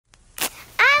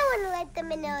let them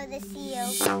know the seal.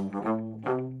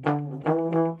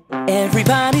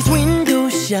 Everybody's window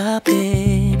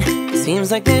shopping. Seems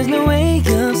like there's no way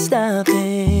of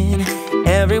stopping.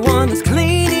 Everyone is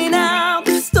cleaning out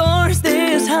the stores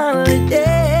this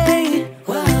holiday.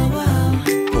 Wow, wow.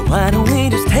 But why don't we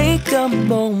just take a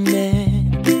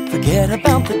moment? Forget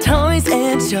about the toys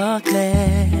and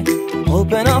chocolate.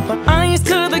 Open up our eyes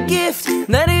to the gift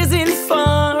that isn't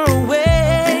far away.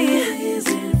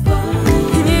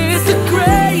 It's the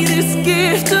greatest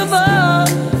gift of all.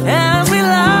 As we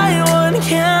light one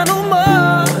candle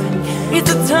more, it's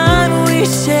the time we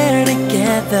share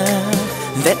together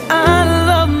that I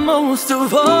love most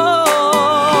of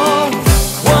all.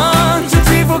 1, 2,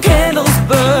 3, 4 candles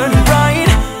burn bright.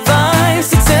 5,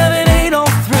 6, 7, 8 all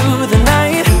through the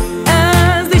night.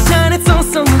 As they shine, it's all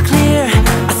so clear.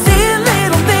 I see a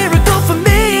little miracle for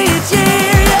me each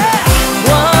year. Yeah.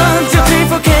 1, 2, 3,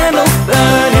 4 candles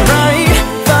burning bright.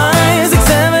 5, 6,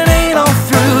 7, 8 all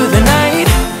through the night.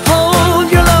 Hold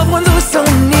your loved ones who are so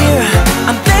near.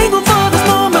 I'm thankful for this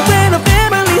moment when our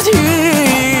family's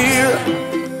here.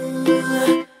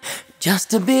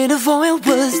 Just a bit of oil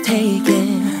was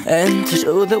taken, and to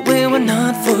show that we were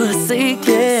not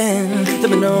forsaken, the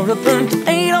menorah burned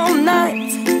 8 all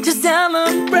night to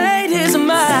celebrate his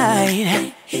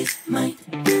might.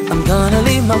 I'm gonna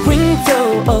leave my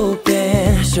window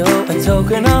open, show a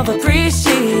token of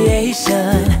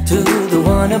appreciation to the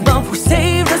one above who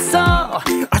saved us all.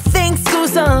 Our thanks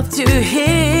goes up to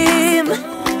him.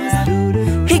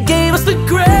 He gave us the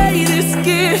greatest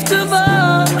gift of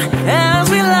all. As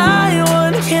we light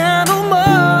one candle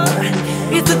more,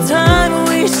 it's the time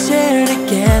we share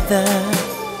together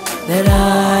that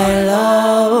I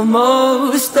love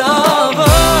most of all.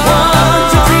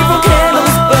 1, 2, 3, 4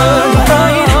 candles burn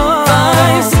bright.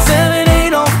 5, 6, 7,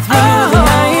 8 all through the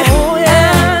night.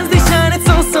 As they shine, it's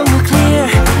all so clear.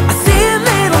 I see a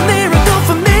little miracle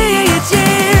for me each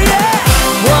year. Yeah.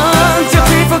 1, 2,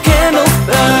 3, 4 candles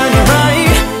burning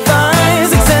bright. 5,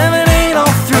 6, 7, 8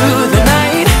 all through the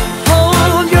night.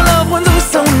 Hold your loved ones who are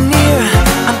so near.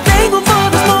 I'm thankful for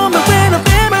this moment when our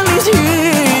family's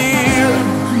here.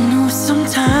 I know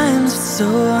sometimes it's so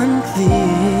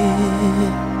unclear.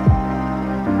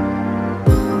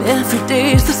 Every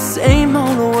day's the same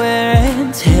old wear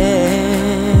and tear.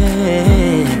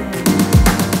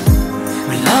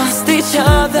 We lost each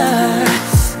other,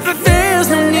 but there's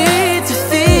no need to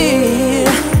fear.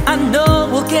 I know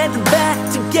we'll get back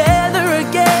together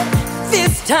again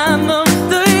this time of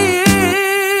the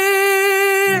year.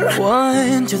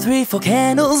 1, 2, 3, 4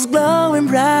 candles glowing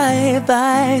bright.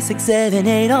 5, 6, 7,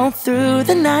 8 all through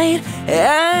the night.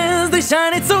 As they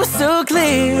shine, it's so, so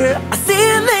clear. I see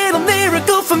a little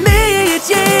miracle for me each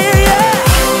year. Yeah.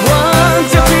 1,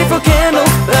 2, 3, 4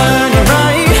 candles burning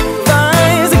bright.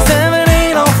 5, 6, 7,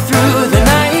 8 all through the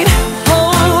night.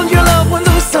 Hold your loved ones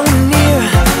who are so near.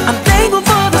 I'm thankful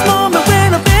for this moment when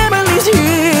our family's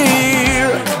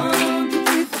here. 1, 2,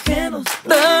 3, 4 candles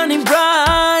burning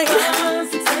bright. 5,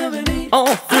 6, 7, 8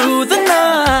 all through the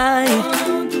night.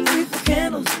 1, 2, 3, 4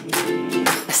 candles.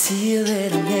 I see a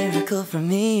little miracle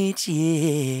from each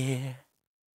year.